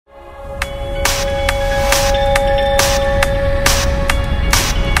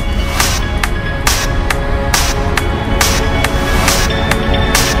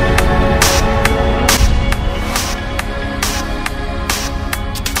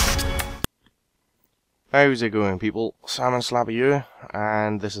How's it going, people? Salmon Slabber here,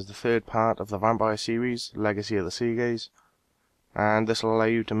 and this is the third part of the vampire series, Legacy of the Seergaze, and this will allow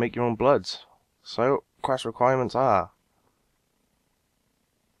you to make your own bloods. So, quest requirements are: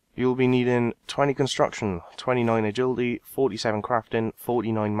 you'll be needing 20 construction, 29 agility, 47 crafting,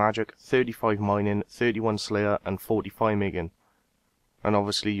 49 magic, 35 mining, 31 slayer, and 45 making. And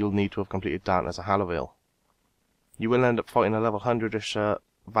obviously you'll need to have completed Darkness of Halavale. You will end up fighting a level 100-ish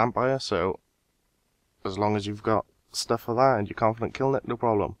vampire, so as long as you've got stuff for that and you're confident killing it, no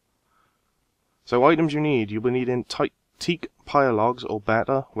problem. So items you need, you'll be needing teak pyre logs or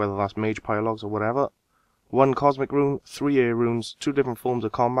better, whether that's mage pyre logs or whatever, 1 cosmic rune, 3 air runes, 2 different forms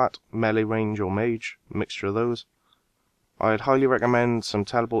of combat, melee, range or mage, mixture of those. I'd highly recommend some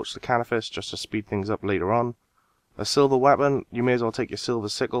teleports to Canifis just to speed things up later on. A silver weapon, you may as well take your silver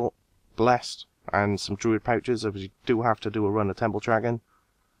sickle, blessed, and some druid pouches if you do have to do a run of temple tracking.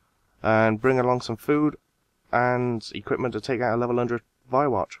 And bring along some food and equipment to take out a level 100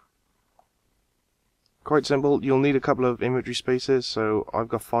 Firewatch. Quite simple. You'll need a couple of inventory spaces, so I've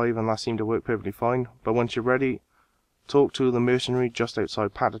got 5 and that seemed to work perfectly fine. But once you're ready, talk to the mercenary just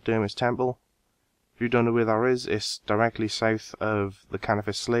outside TheCompleteRS temple. If you don't know where that is, it's directly south of the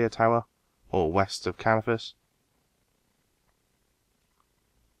Canifis Slayer Tower, or west of Canifis.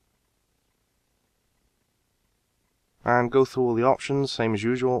 And go through all the options, same as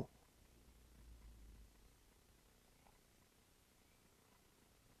usual.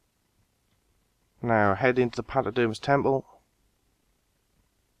 Now head into the TheCompleteRS temple,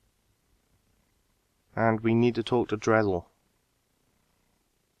 and we need to talk to Drezel,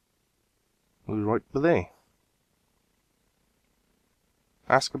 who's right there.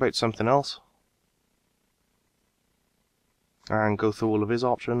 Ask about something else, and go through all of his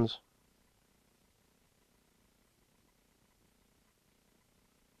options.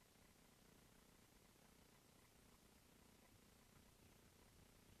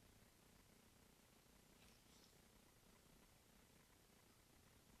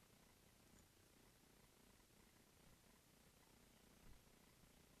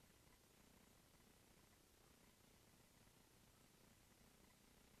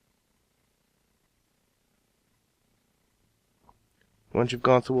 Once you've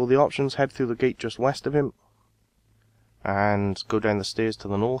gone through all the options, head through the gate just west of him, and go down the stairs to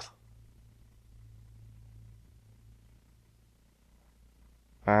the north.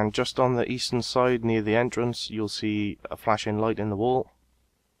 And just on the eastern side, near the entrance, you'll see a flashing light in the wall.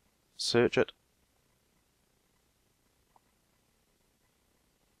 Search it.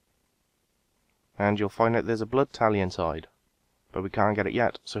 And you'll find out there's a blood tally inside, but we can't get it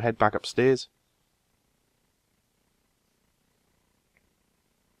yet, so head back upstairs.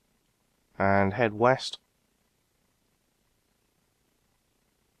 And head west.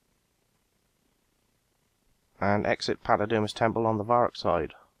 And exit TheCompleteRS temple on the Varrock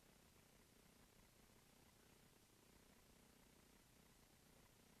side.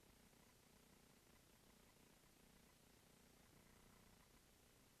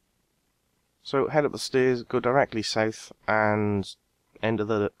 So head up the stairs, go directly south, and enter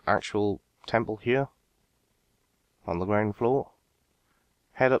the actual temple here, on the ground floor.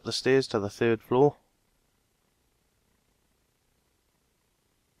 Head up the stairs to the 3rd floor.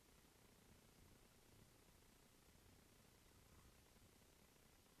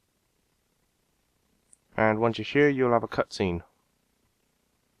 And once you're here, you'll have a cutscene.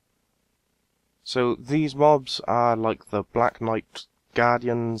 So these mobs are like the Black Knight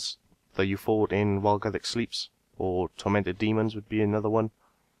Guardians that you fought in While Gothic Sleeps, or Tormented Demons would be another one,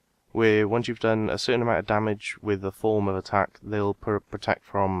 where once you've done a certain amount of damage with the form of attack, they'll protect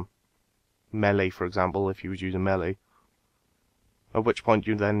from melee, for example, if you was using melee. At which point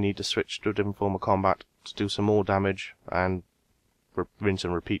you then need to switch to a different form of combat to do some more damage, and rinse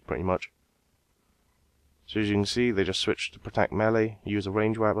and repeat pretty much. So as you can see, they just switch to protect melee, use a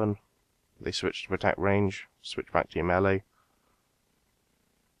range weapon, they switch to protect range, switch back to your melee,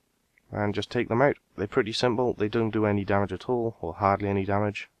 and just take them out. They're pretty simple, they don't do any damage at all, or hardly any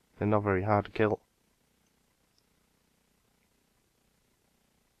damage. They're not very hard to kill.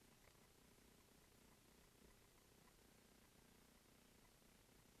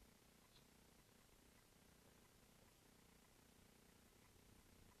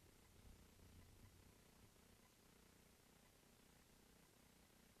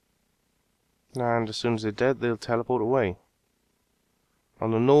 And as soon as they're dead, they'll teleport away. On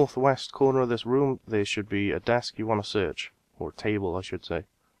the northwest corner of this room, there should be a desk you want to search, or a table I should say.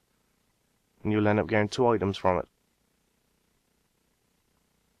 And you'll end up getting 2 items from it.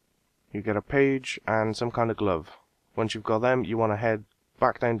 You get a page and some kind of glove. Once you've got them, you want to head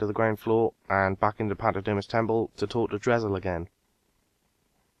back down to the ground floor and back into Patadermis Temple to talk to Drizzle again.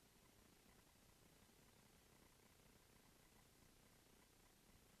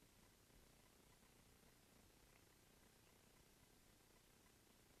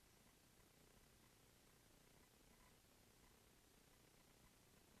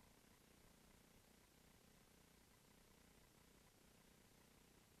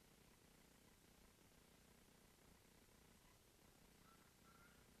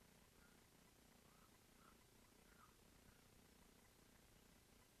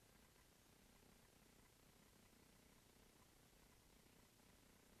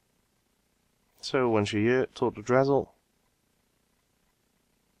 So once you're here, talk to Drizzle,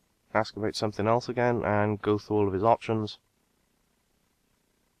 ask about something else again, and go through all of his options.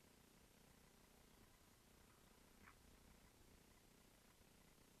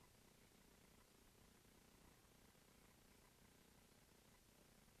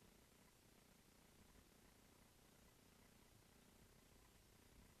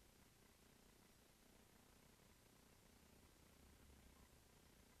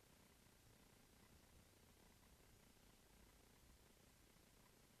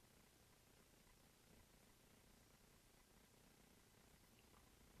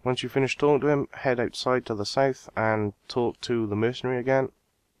 Once you finish talking to him, head outside to the south and talk to the mercenary again,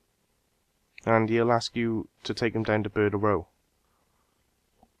 and he'll ask you to take him down to Bird Row.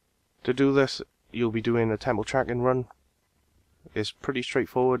 To do this, you'll be doing a temple tracking run. It's pretty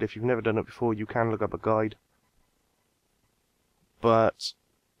straightforward. If you've never done it before, you can look up a guide, but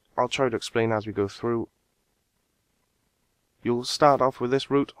I'll try to explain as we go through. You'll start off with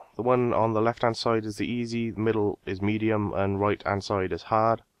this route. The one on the left hand side is the easy, the middle is medium, and right hand side is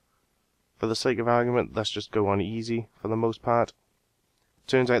hard. For the sake of argument, let's just go on easy for the most part.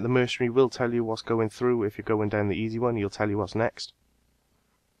 Turns out the mercenary will tell you what's going through. If you're going down the easy one, he'll tell you what's next.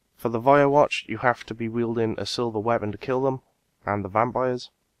 For the Vampire Watch, you have to be wielding a silver weapon to kill them, and the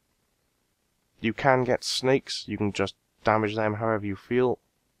vampires. You can get snakes, you can just damage them however you feel.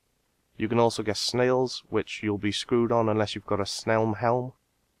 You can also get snails, which you'll be screwed on unless you've got a Snelm helm.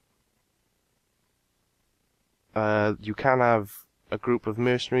 You can have a group of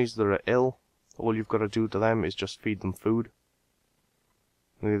mercenaries that are ill. All you've got to do to them is just feed them food.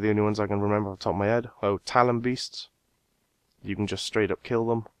 They're the only ones I can remember off the top of my head. Oh, Talon Beasts. You can just straight up kill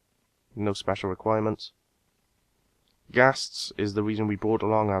them. No special requirements. Ghasts is the reason we brought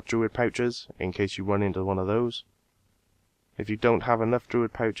along our druid pouches, in case you run into one of those. If you don't have enough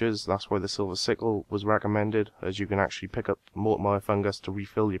druid pouches, that's why the silver sickle was recommended, as you can actually pick up Mortimer fungus to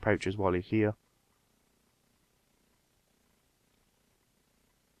refill your pouches while you're here.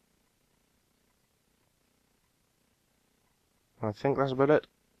 I think that's about it.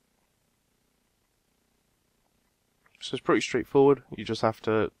 So it's pretty straightforward. You just have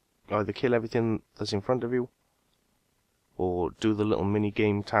to either kill everything that's in front of you, or do the little mini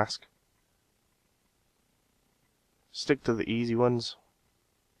game task. Stick to the easy ones,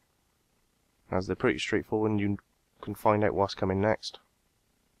 as they're pretty straightforward and you can find out what's coming next.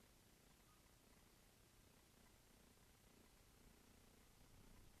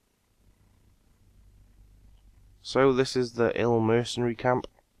 So this is the ill mercenary camp.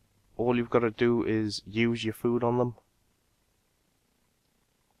 All you've got to do is use your food on them,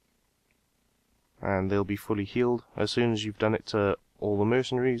 and they'll be fully healed. As soon as you've done it to all the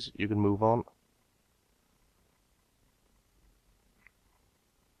mercenaries, you can move on.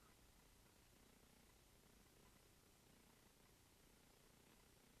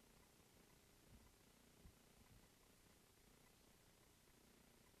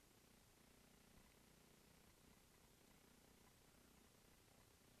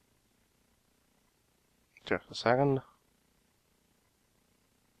 Just a second.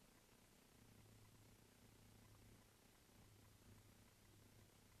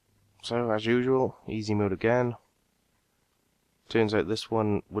 So, as usual, easy mode again. Turns out this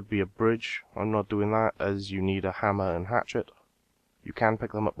one would be a bridge. I'm not doing that, as you need a hammer and hatchet. You can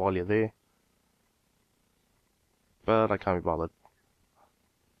pick them up while you're there, but I can't be bothered.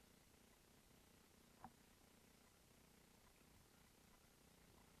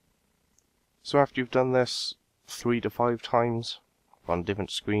 So after you've done this 3 to 5 times on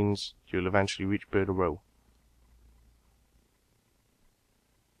different screens, you'll eventually reach Bird Row.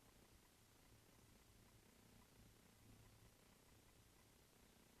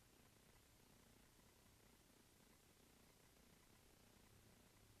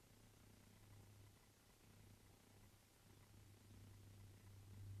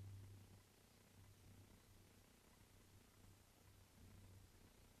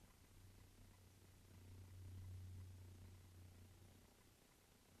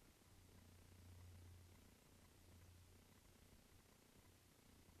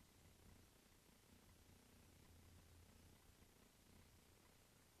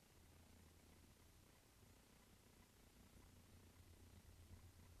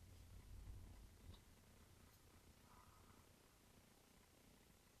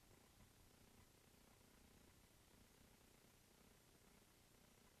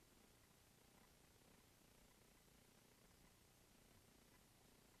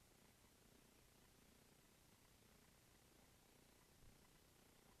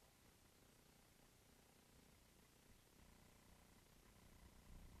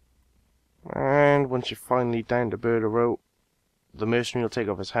 Once you're finally down to bird a row, the mercenary will take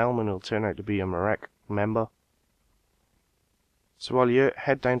off his helm and it'll turn out to be a Marek member. So while you're here,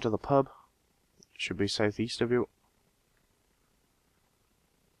 head down to the pub. It should be southeast of you.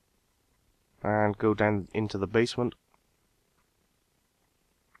 And go down into the basement.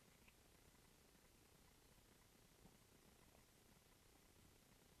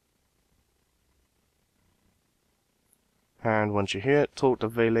 And once you're here, talk to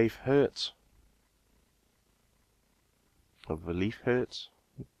Valef Hertz. Or Valef Hertz,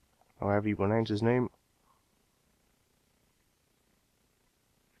 however you pronounce his name.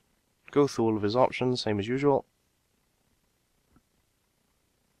 Go through all of his options, same as usual.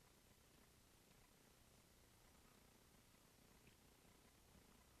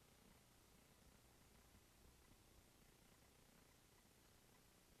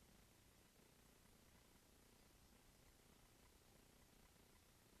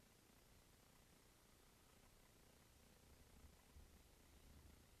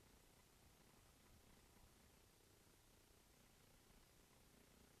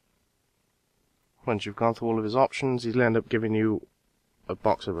 Once you've gone through all of his options, he'll end up giving you a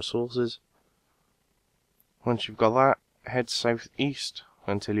box of resources. Once you've got that, head southeast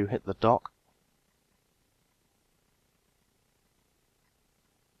until you hit the dock.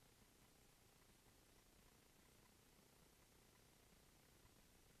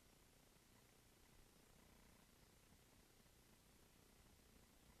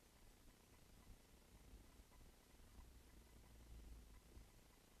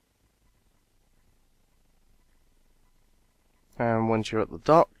 And once you're at the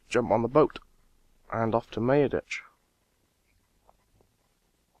dock, jump on the boat and off to Mayerditch.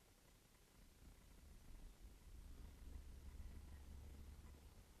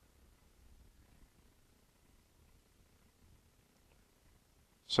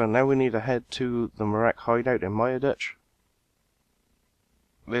 So now we need to head to the Marek hideout in Mayerditch.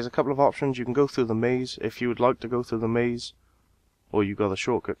 There's a couple of options. You can go through the maze. If you would like to go through the maze, or you got the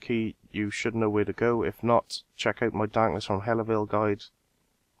shortcut key, you should know where to go. If not, check out my Darkness from Hellaville guide.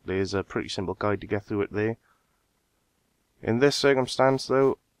 There's a pretty simple guide to get through it there. In this circumstance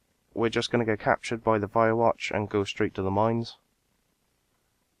though, we're just going to get captured by the Firewatch and go straight to the mines,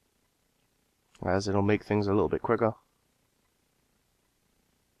 as it'll make things a little bit quicker.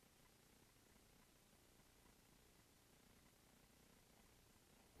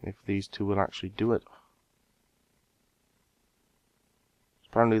 If these two will actually do it.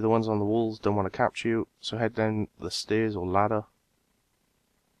 Apparently the ones on the walls don't want to capture you, so head down the stairs or ladder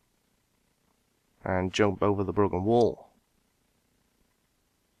and jump over the broken wall.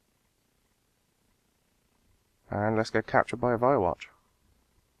 And let's get captured by a Firewatch.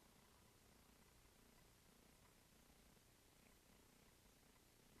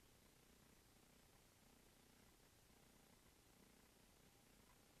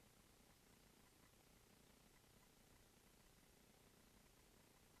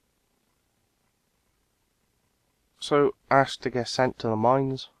 So, ask to get sent to the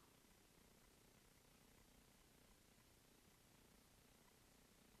mines.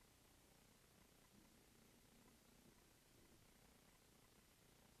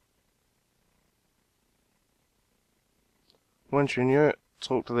 Once you're near it,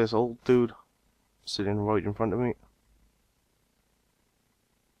 talk to this old dude sitting right in front of me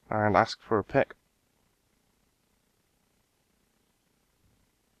and ask for a pick.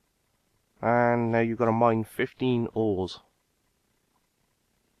 And now you've got to mine 15 ores.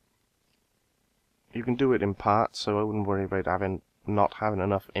 You can do it in parts, so I wouldn't worry about not having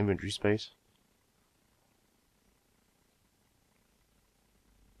enough inventory space.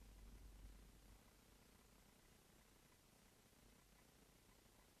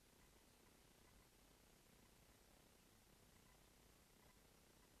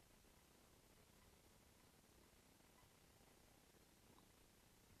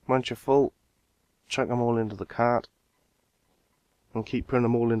 Once you're full, chuck them all into the cart and keep putting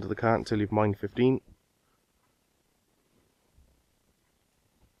them all into the cart until you've mined 15.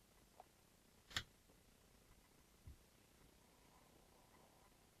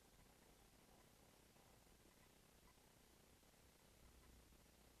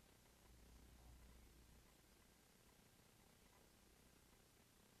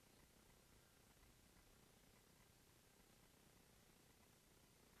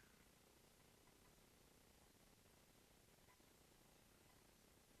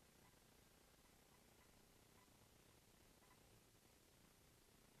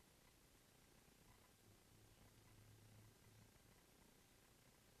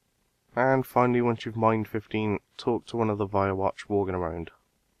 And finally, once you've mined 15, talk to one of the Firewatch walking around.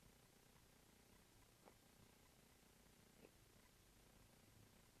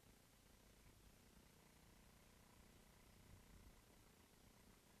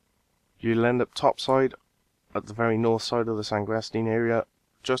 You'll end up topside at the very north side of the Sanguestine area.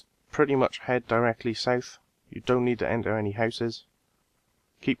 Just pretty much head directly south. You don't need to enter any houses.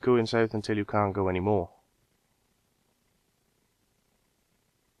 Keep going south until you can't go anymore.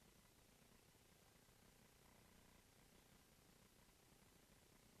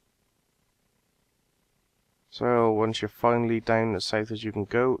 So once you're finally down as south as you can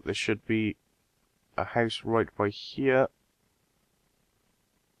go, there should be a house right by here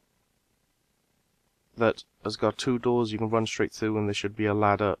that has got 2 doors you can run straight through, and there should be a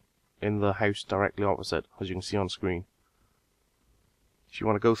ladder in the house directly opposite, as you can see on screen. So you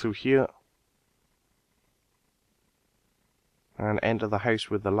want to go through here and enter the house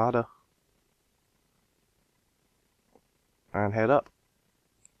with the ladder and head up.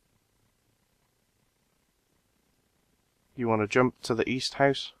 You want to jump to the east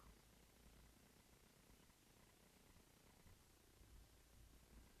house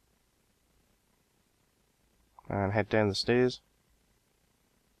and head down the stairs.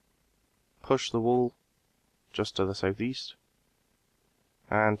 Push the wall just to the southeast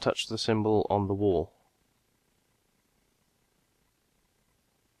and touch the symbol on the wall.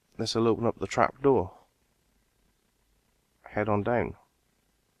 This will open up the trap door. Head on down.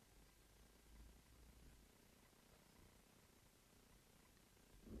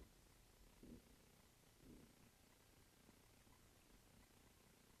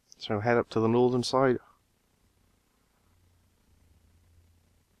 So head up to the northern side.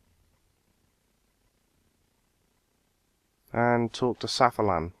 And talk to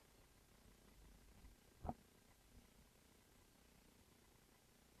Safalan.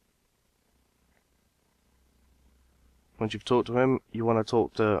 Once you've talked to him, you want to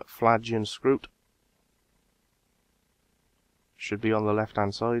talk to Flagian Scroot. Should be on the left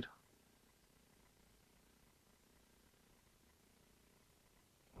hand side.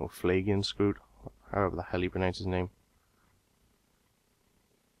 Or Flagian Scroot, however the hell you pronounce his name.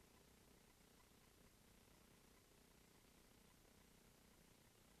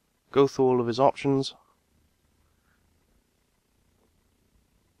 Go through all of his options.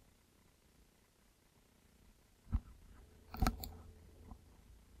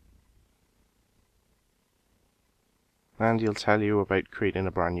 And he'll tell you about creating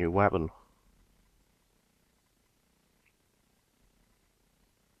a brand new weapon.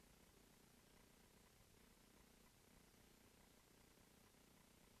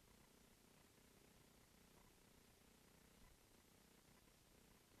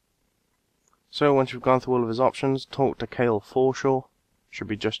 So once you've gone through all of his options, talk to Kale Forshaw. Should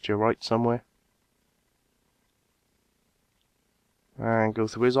be just to your right somewhere. And go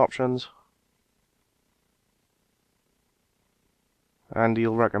through his options. And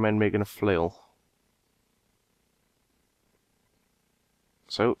he'll recommend making a flail.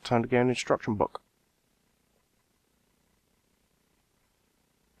 So, time to get an instruction book.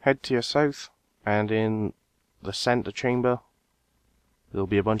 Head to your south, and in the center chamber, there'll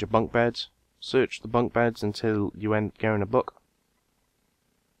be a bunch of bunk beds. Search the bunk beds until you end up getting a book.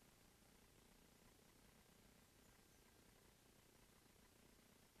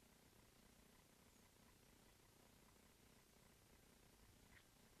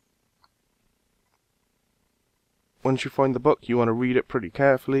 Once you find the book, you want to read it pretty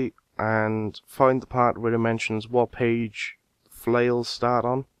carefully and find the part where it mentions what page flails start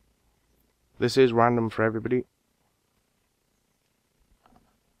on. This is random for everybody.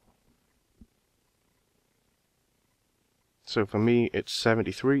 So for me, it's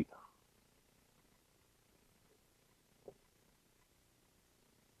 73.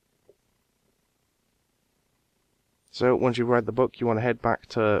 So once you've read the book, you want to head back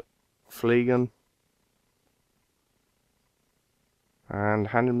to Flagon and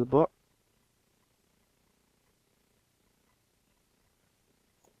hand him the book.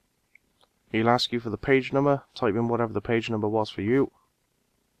 He'll ask you for the page number. Type in whatever the page number was for you.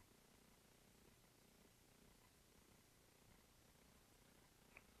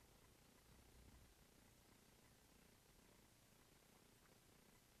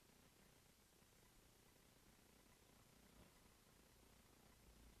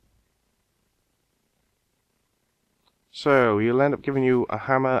 So, he'll end up giving you a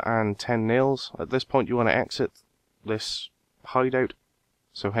hammer and 10 nails. At this point you want to exit this hideout.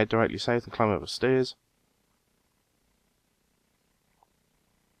 So head directly south and climb up the stairs.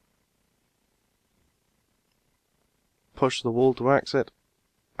 Push the wall to exit,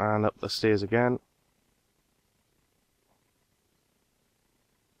 and up the stairs again.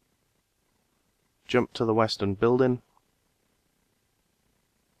 Jump to the western building.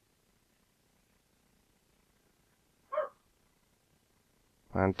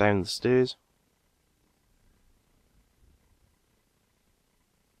 and down the stairs.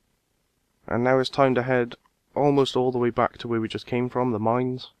 And now it's time to head almost all the way back to where we just came from, the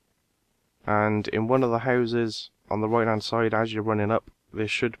mines. And in one of the houses on the right hand side as you're running up, there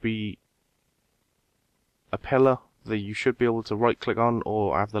should be a pillar that you should be able to right click on,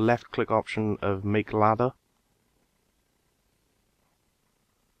 or have the left click option of make ladder.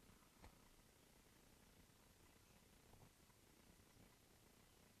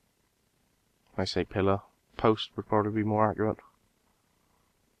 I say pillar, post would probably be more accurate.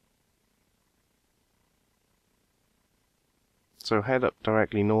 So head up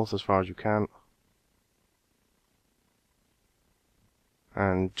directly north as far as you can.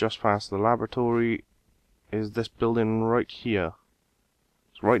 And just past the laboratory is this building right here.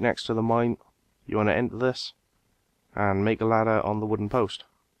 It's right next to the mine. You want to enter this and make a ladder on the wooden post.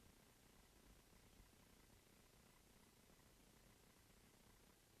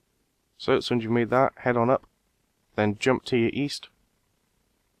 So as soon as you've made that, head on up, then jump to your east,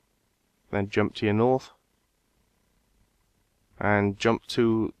 then jump to your north, and jump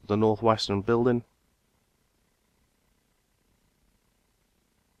to the northwestern building.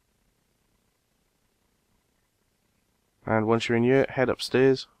 And once you're in here, head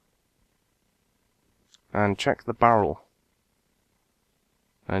upstairs and check the barrel,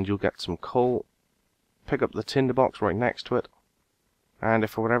 and you'll get some coal. Pick up the tinderbox right next to it, and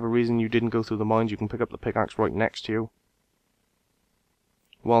if for whatever reason you didn't go through the mines, you can pick up the pickaxe right next to you.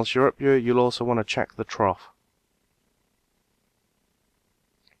 Whilst you're up here, you'll also want to check the trough.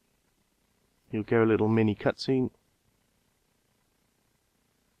 You'll get a little mini cutscene.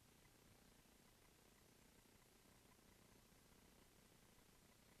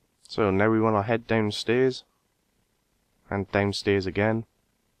 So now we want to head downstairs, and downstairs again.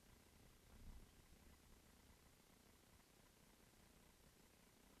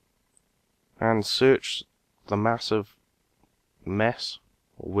 And search the massive mess,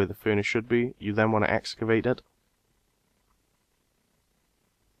 or where the furnace should be. You then want to excavate it.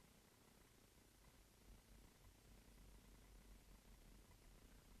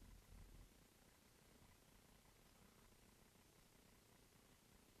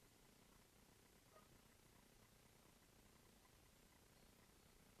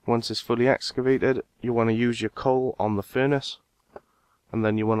 Once it's fully excavated, you want to use your coal on the furnace, and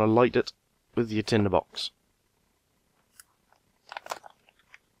then you want to light it with your tinderbox.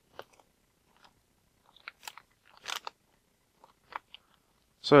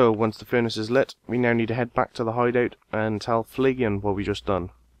 So once the furnace is lit, we now need to head back to the hideout and tell Flagian what we just done.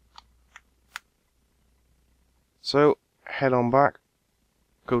 So head on back,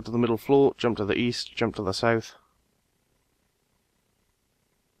 go to the middle floor, jump to the east, jump to the south.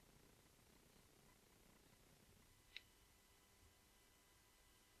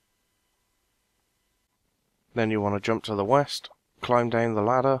 Then you want to jump to the west, climb down the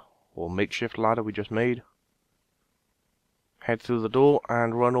ladder, or makeshift ladder we just made. Head through the door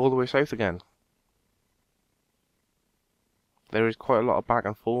and run all the way south again. There is quite a lot of back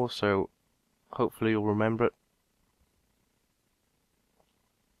and forth, so hopefully you'll remember it.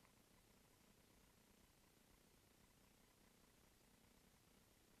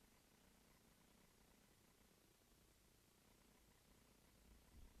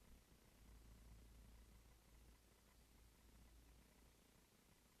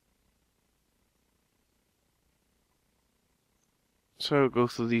 So go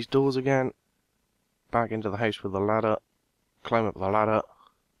through these doors again, back into the house with the ladder, climb up the ladder,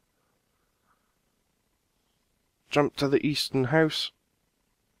 jump to the eastern house,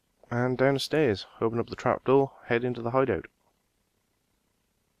 and down the stairs, open up the trapdoor, head into the hideout.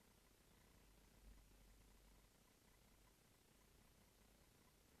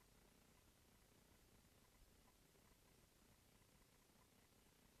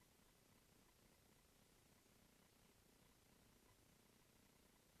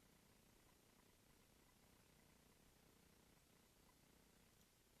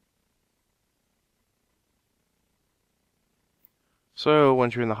 So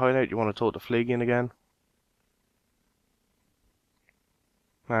once you're in the hideout, you want to talk to Flagian again.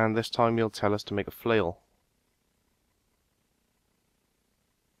 And this time he'll tell us to make a flail.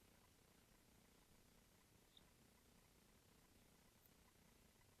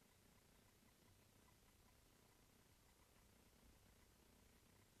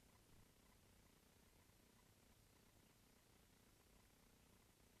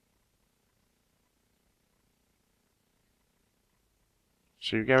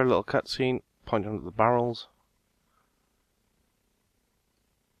 So you get a little cutscene pointing at the barrels.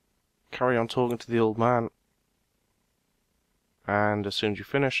 Carry on talking to the old man. and as soon as you're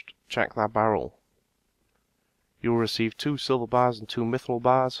finished, check that barrel. You'll receive 2 silver bars and 2 mithril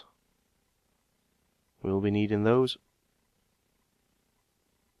bars. We'll be needing those.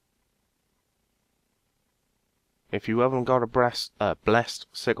 If you haven't got a blessed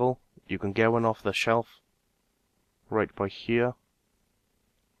sickle, you can get one off the shelf right by here.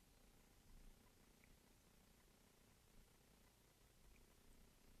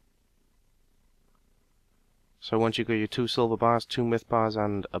 So once you got your 2 silver bars, 2 myth bars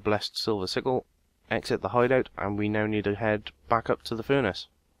and a blessed silver sickle, exit the hideout, and we now need to head back up to the furnace.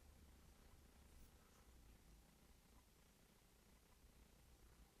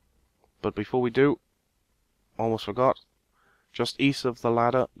 But before we do, almost forgot, just east of the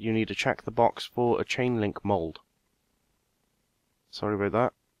ladder you need to check the box for a chain link mold. Sorry about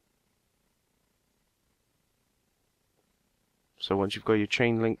that. So once you've got your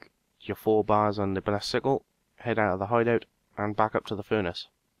chain link, your 4 bars and the blessed sickle, head out of the hideout and back up to the furnace.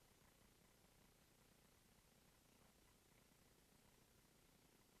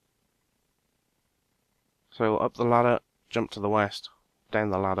 So up the ladder, jump to the west,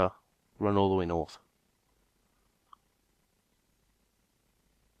 down the ladder, run all the way north.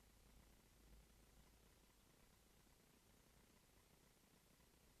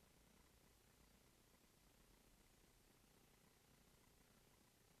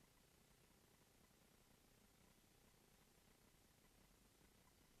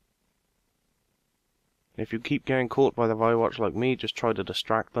 If you keep getting caught by the Firewatch like me, just try to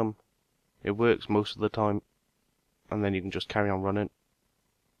distract them. It works most of the time, and then you can just carry on running.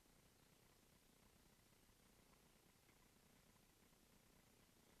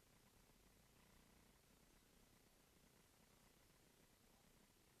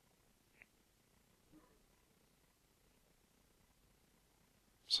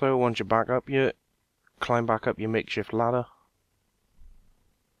 So once you're back up, you climb back up your makeshift ladder,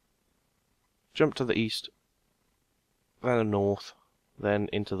 jump to the east, then the north, then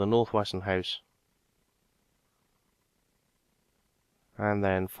into the northwestern house, and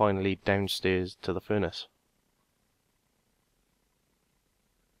then finally downstairs to the furnace.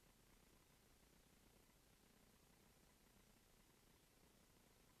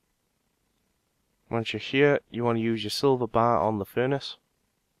 Once you're here, you want to use your silver bar on the furnace.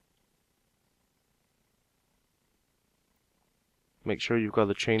 Make sure you've got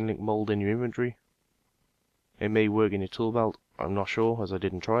the chain link mold in your inventory. It may work in your tool belt, I'm not sure as I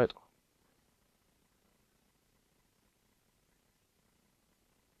didn't try it.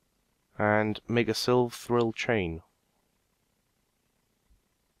 And make a Silver chain.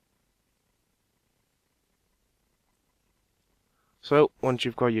 So once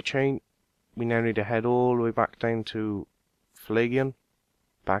you've got your chain, we now need to head all the way back down to Phlegian,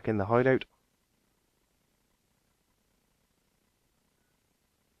 back in the hideout.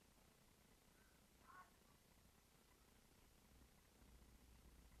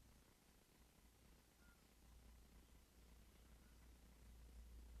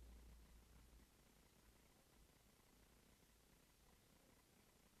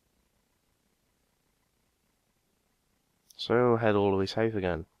 So head all the way south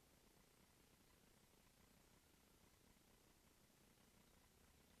again.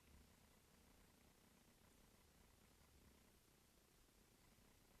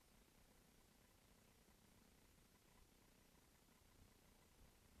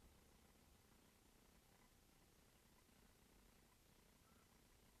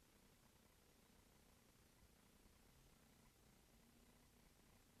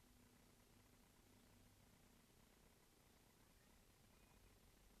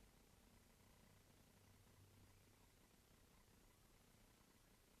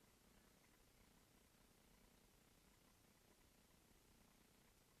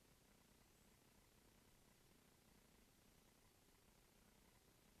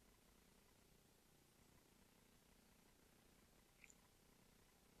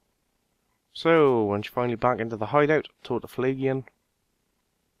 So, once you're finally back into the hideout, toward the Phlegian.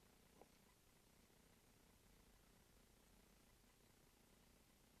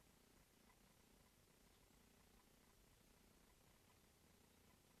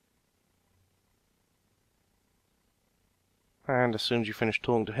 And as soon as you finish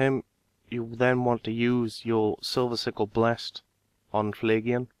talking to him, you then want to use your Silver Sickle Blessed on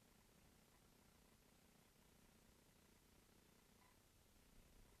Phlegian.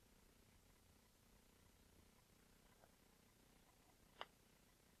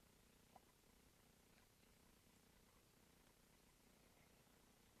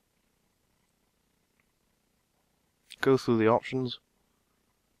 Go through the options.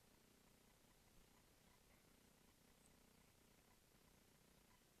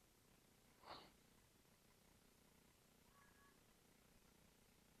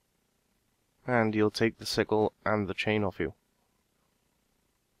 and you'll take the sickle and the chain off you.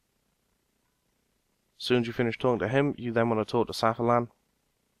 As soon as you finish talking to him, you then want to talk to Safalan.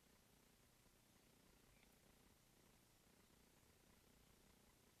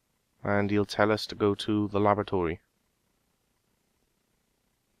 And he'll tell us to go to the laboratory.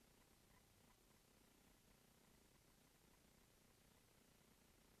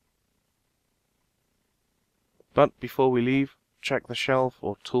 But before we leave, check the shelf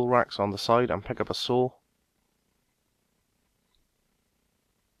or tool racks on the side and pick up a saw.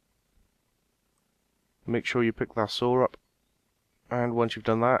 Make sure you pick that saw up, and once you've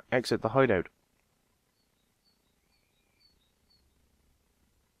done that, exit the hideout.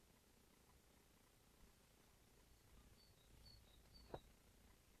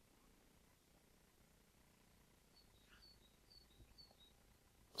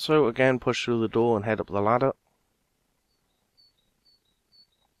 So again, push through the door and head up the ladder.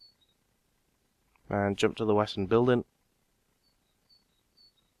 And jump to the western building.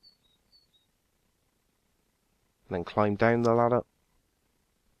 Then climb down the ladder.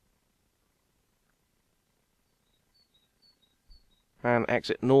 And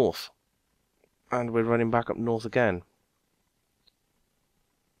exit north. And we're running back up north again.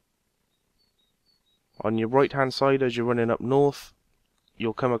 On your right hand side as you're running up north,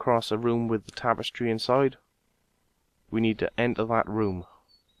 you'll come across a room with the tapestry inside. We need to enter that room.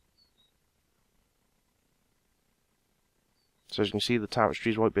 So as you can see, the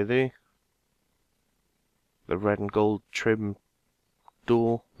tapestry is right by there. The red and gold trim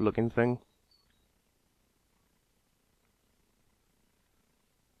door looking thing.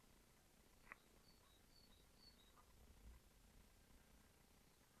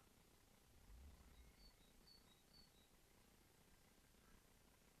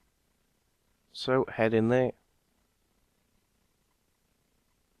 So head in there.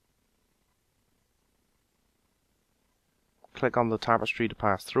 Click on the tapestry to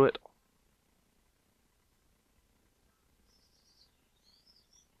pass through it.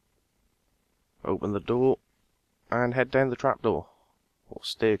 Open the door and head down the trapdoor, or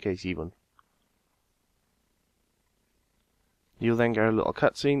staircase even. You'll then get a little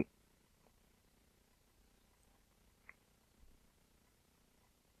cutscene.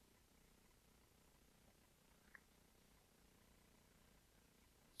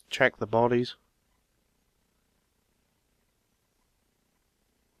 Check the bodies.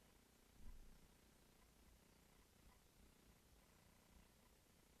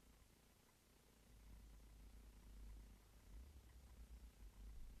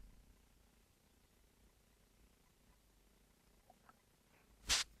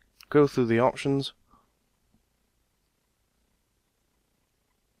 Go through the options.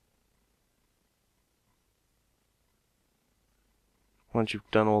 Once you've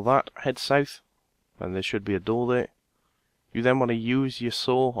done all that, head south, and there should be a door there. You then want to use your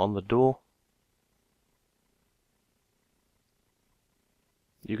saw on the door.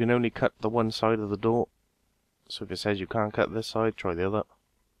 You can only cut the one side of the door, so if it says you can't cut this side, try the other.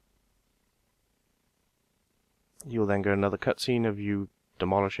 You'll then get another cutscene of you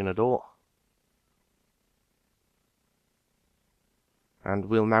demolishing a door. And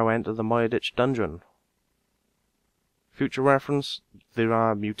we'll now enter the Myerditch dungeon. Future reference, there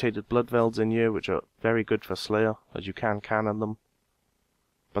are mutated blood velds in here which are very good for Slayer, as you can cannon them.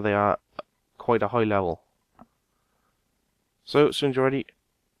 But they are quite a high level. So as soon as you're ready,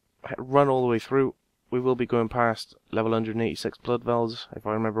 run all the way through. We will be going past level 186 blood velds, if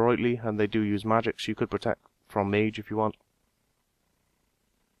I remember rightly, and they do use magic, so you could protect from mage if you want.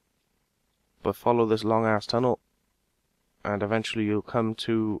 But follow this long ass tunnel, and eventually you'll come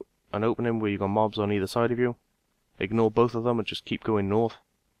to an opening where you've got mobs on either side of you. Ignore both of them and just keep going north.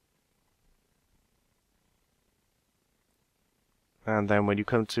 And then when you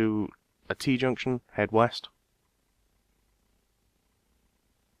come to a T-junction, head west.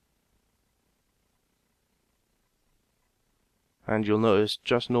 And you'll notice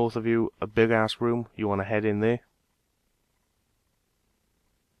just north of you a big ass room. You want to head in there.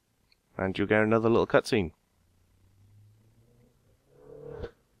 And you'll get another little cutscene.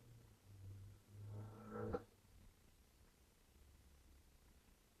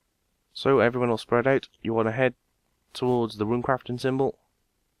 So everyone will spread out. You want to head towards the runecrafting symbol.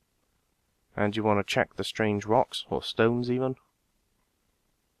 And you want to check the strange rocks, or stones even.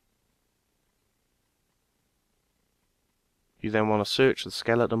 You then want to search the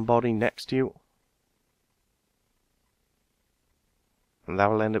skeleton body next to you. And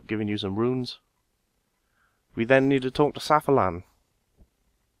that will end up giving you some runes. We then need to talk to Safalan.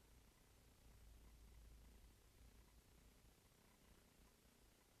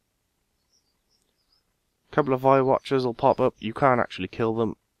 A couple of Eye Watchers will pop up. You can't actually kill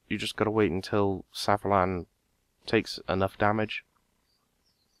them. You just gotta wait until Saffron takes enough damage,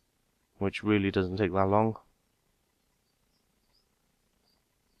 which really doesn't take that long.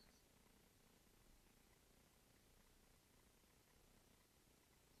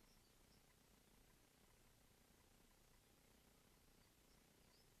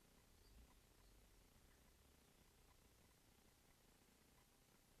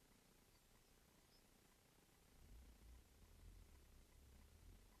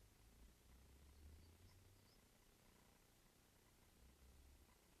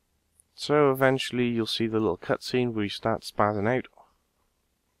 So eventually you'll see the little cutscene where you start spazzing out.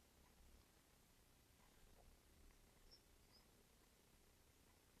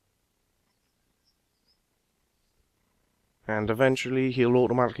 And eventually he'll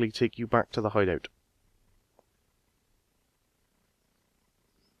automatically take you back to the hideout.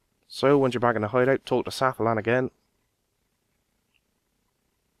 So once you're back in the hideout, talk to Saffron again.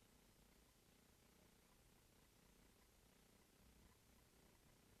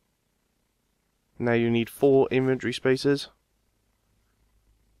 Now you need 4 inventory spaces.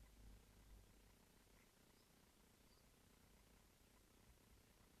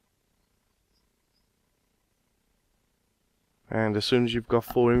 And as soon as you've got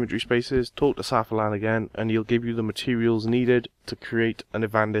 4 inventory spaces, talk to Saffron again, and he'll give you the materials needed to create an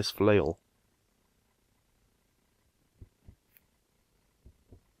Evandis flail.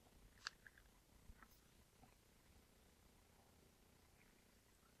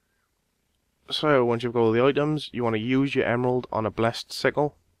 So once you've got all the items, you want to use your emerald on a blessed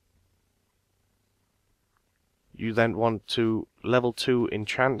sickle. You then want to level 2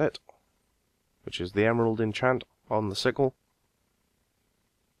 enchant it, which is the emerald enchant on the sickle.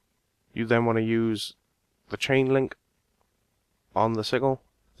 You then want to use the chain link on the sickle,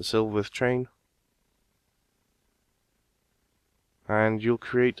 the silver chain, and you'll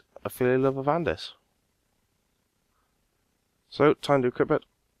create a flail of Evandis. So time to equip it.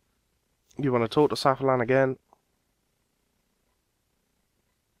 You want to talk to Saffron again,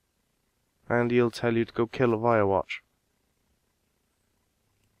 and he'll tell you to go kill a Firewatch.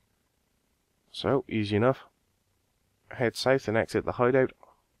 So, easy enough. Head south and exit the hideout.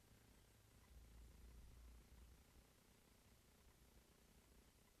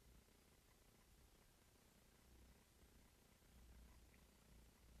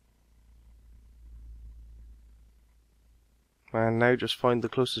 And now just find the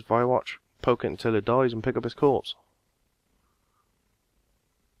closest Firewatch, poke it until it dies, and pick up its corpse.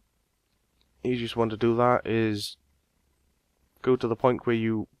 Easiest one to do that is go to the point where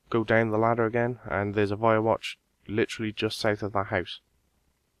you go down the ladder again, and there's a Firewatch literally just south of that house.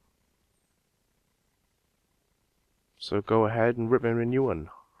 So go ahead and rip him a new one.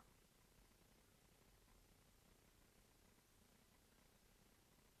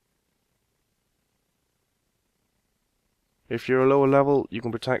 If you're a lower level, you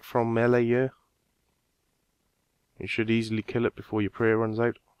can protect from melee here. You should easily kill it before your prayer runs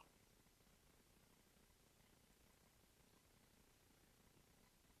out.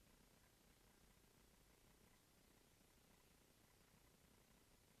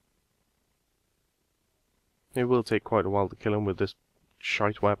 It will take quite a while to kill him with this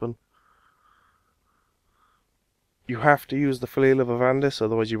shite weapon. You have to use the flail of Evandis,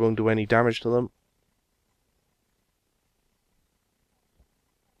 otherwise you won't do any damage to them.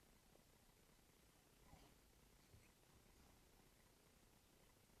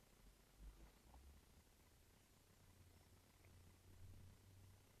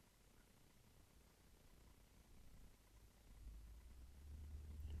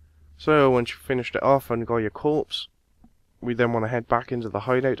 So once you've finished it off and got your corpse, we then want to head back into the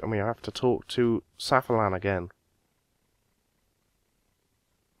hideout, and we have to talk to Saffron again.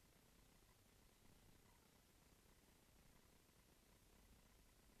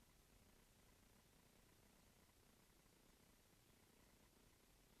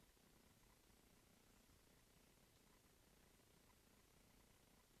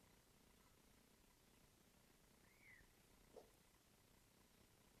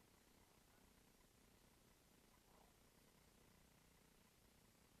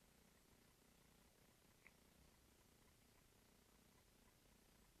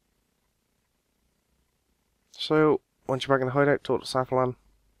 So, once you're back in the hideout, talk to Saffron.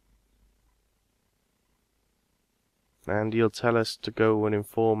 And he'll tell us to go and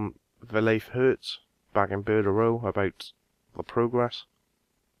inform Volatile Hertz back in Bird Row about the progress.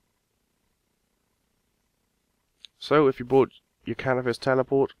 So, if you bought your Cannabis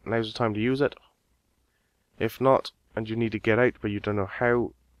teleport, now's the time to use it. If not, and you need to get out but you don't know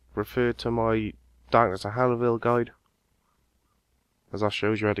how, refer to my Darkness of Hallerville guide, as that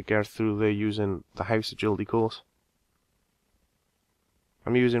shows you how to get through there using the house agility course.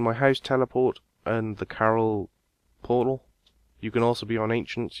 I'm using my house teleport and the Carol portal. You can also be on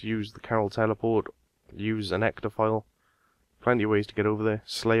Ancients, use the Carol teleport, use an ectophile. Plenty of ways to get over there.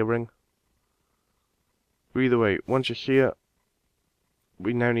 Slayer ring. But either way, once you're here,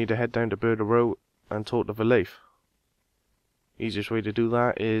 we now need to head down to Bird Row and talk to Volatile. Easiest way to do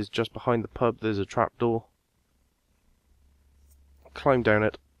that is just behind the pub there's a trapdoor. Climb down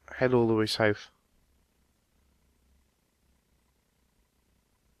it, head all the way south.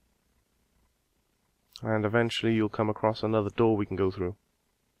 And eventually you'll come across another door we can go through.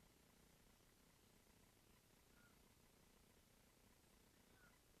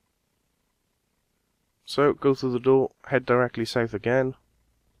 So, go through the door, head directly south again.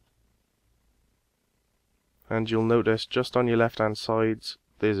 And you'll notice just on your left hand sides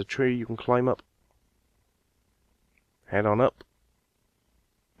there's a tree you can climb up. Head on up.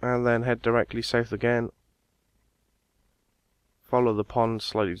 And then head directly south again. Follow the pond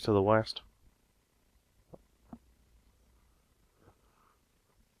slightly to the west.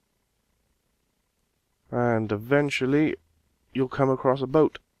 And eventually you'll come across a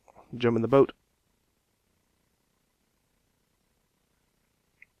boat. Jump in the boat.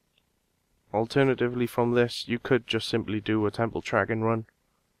 Alternatively from this, you could just simply do a temple dragon run.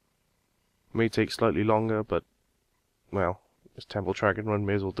 May take slightly longer, but, well, it's temple dragon run,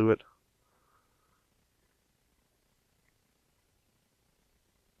 may as well do it.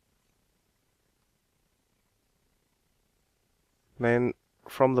 Then,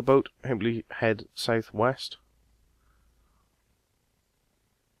 from the boat, simply head southwest.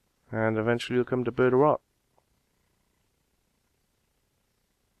 And eventually you'll come to Bird Rock.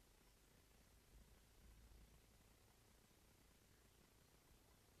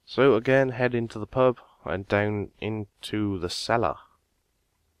 So again, head into the pub and down into the cellar.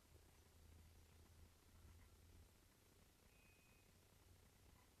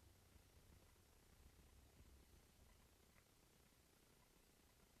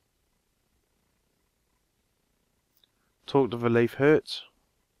 Talk to Volatile Hertz.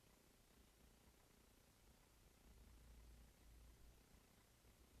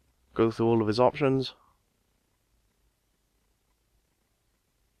 Go through all of his options.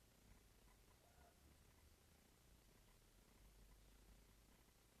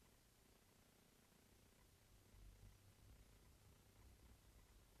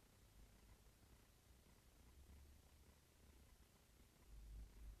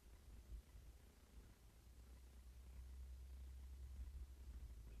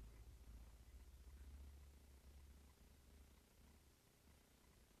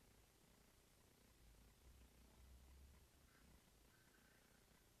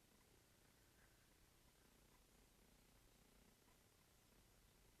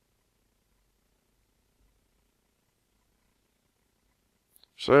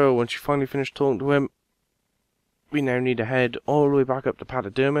 So, once you finally finish talking to him, we now need to head all the way back up to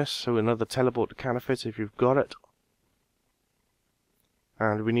Patadermis, so another teleport to Canifit if you've got it.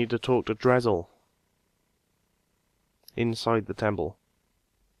 And we need to talk to Drezel inside the temple.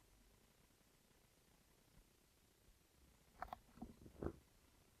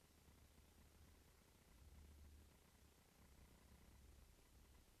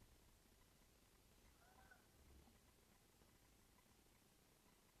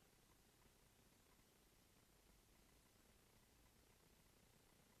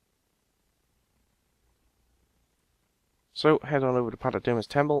 So, head on over to Patadermis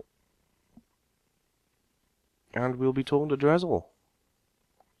Temple, and we'll be talking to Drezel.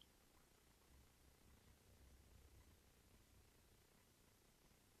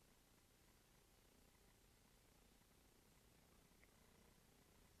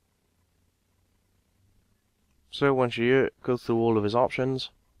 So, once you're here, go through all of his options.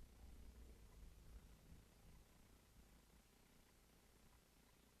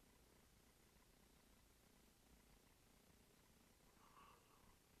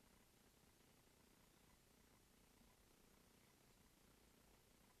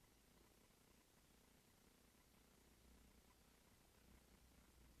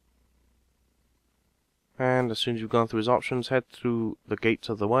 And as soon as you've gone through his options, head through the gate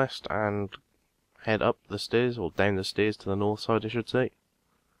to the west and head up the stairs, or down the stairs to the north side I should say.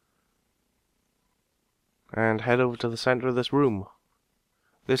 And head over to the centre of this room.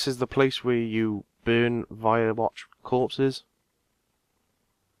 This is the place where you burn Firewatch corpses.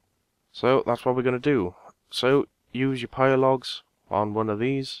 So that's what we're going to do. So use your pyre logs on one of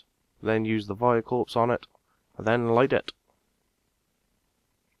these, then use the Fire corpse on it, and then light it.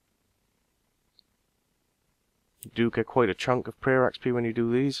 You do get quite a chunk of prayer XP when you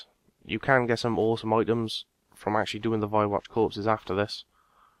do these. You can get some awesome items from actually doing the Firewatch corpses after this,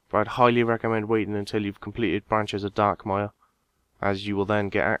 but I'd highly recommend waiting until you've completed Branches of Darkmeyer, as you will then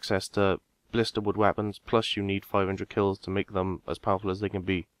get access to blisterwood weapons, plus you need 500 kills to make them as powerful as they can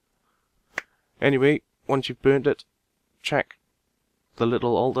be. Anyway, once you've burnt it, check the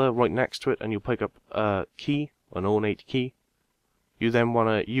little altar right next to it and you'll pick up a key, an ornate key. You then want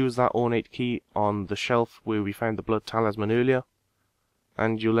to use that ornate key on the shelf where we found the blood talisman earlier,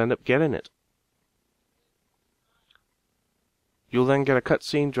 and you'll end up getting it. You'll then get a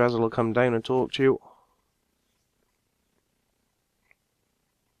cutscene. Dresel will come down and talk to you.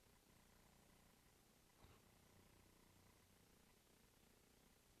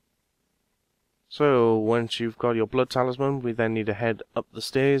 So, once you've got your blood talisman, we then need to head up the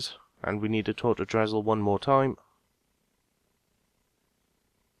stairs, and we need to talk to Dresel one more time.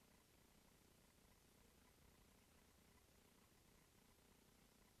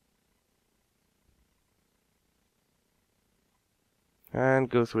 And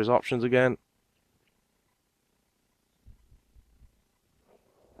go through his options again.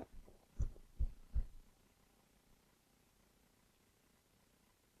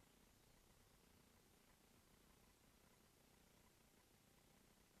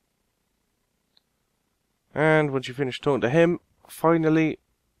 And once you finish talking to him, finally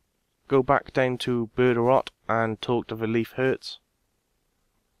go back down to Birderot and talk to the Leaf Hurts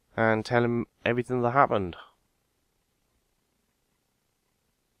and tell him everything that happened.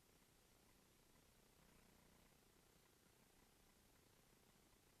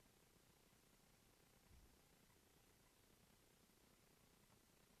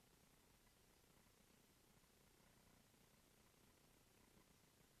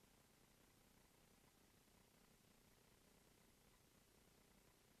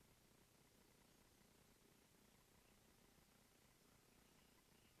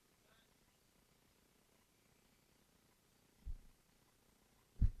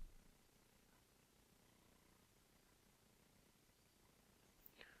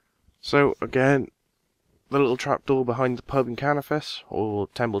 So again, the little trapdoor behind the pub in Canifis, or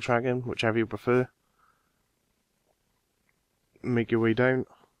Temple Dragon, whichever you prefer. Make your way down.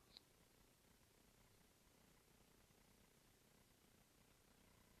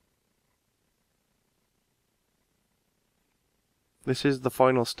 This is the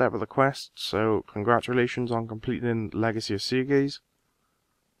final step of the quest, so congratulations on completing Legacy of Seergaze.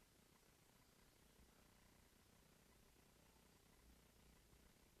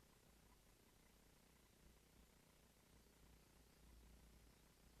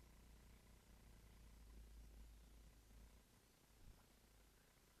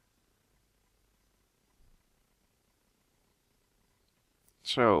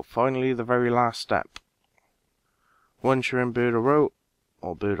 So, finally, the very last step. Once you're in Birderot,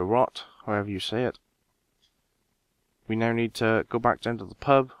 or Birderot, however you say it, we now need to go back down to the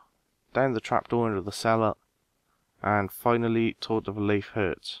pub, down the trapdoor into the cellar, and finally talk to the Leaf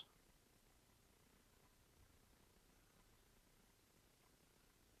Hurts.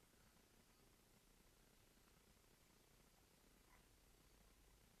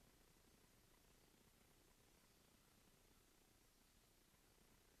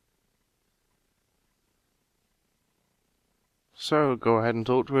 So, go ahead and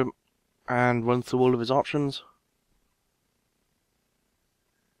talk to him, and run through all of his options.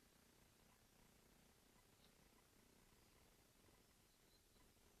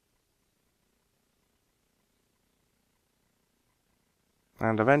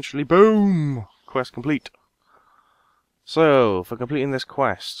 And eventually, boom! Quest complete. So, for completing this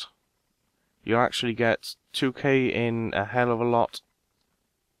quest, you'll actually get 2k in a hell of a lot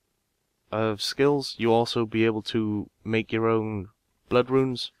of skills. You'll also be able to make your own blood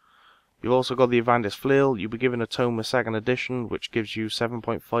runes. You've also got the Avandis Flail. You'll be given a tome of 2nd edition, which gives you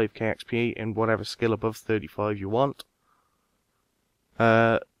 7.5k XP in whatever skill above 35 you want.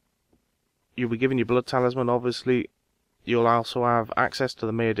 You'll be given your blood talisman, obviously. You'll also have access to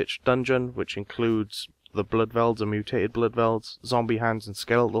the Mayerditch dungeon, which includes the Bloodvelds and mutated Bloodvelds, zombie hands and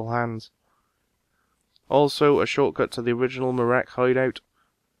skeletal hands. Also, a shortcut to the original Marek hideout.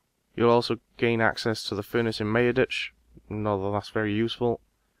 You'll also gain access to the furnace in Mayerditch, not that that's very useful.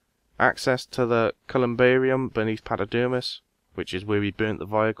 Access to the Columbarium beneath Patadermis, which is where we burnt the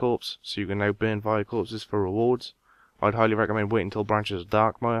Vire Corpse, so you can now burn Vire Corpses for rewards. I'd highly recommend waiting until Branches of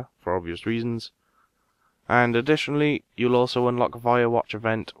Darkmeyer, for obvious reasons. And additionally, you'll also unlock a Firewatch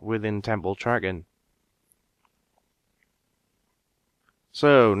event within Temple Dragon.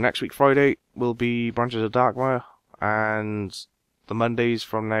 So, next week Friday will be Branches of Darkmeyer, and the Mondays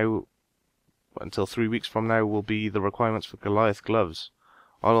from now until 3 weeks from now will be the requirements for Goliath gloves.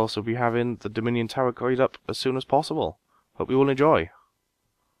 I'll also be having the Dominion Tower guide up as soon as possible. Hope you all enjoy.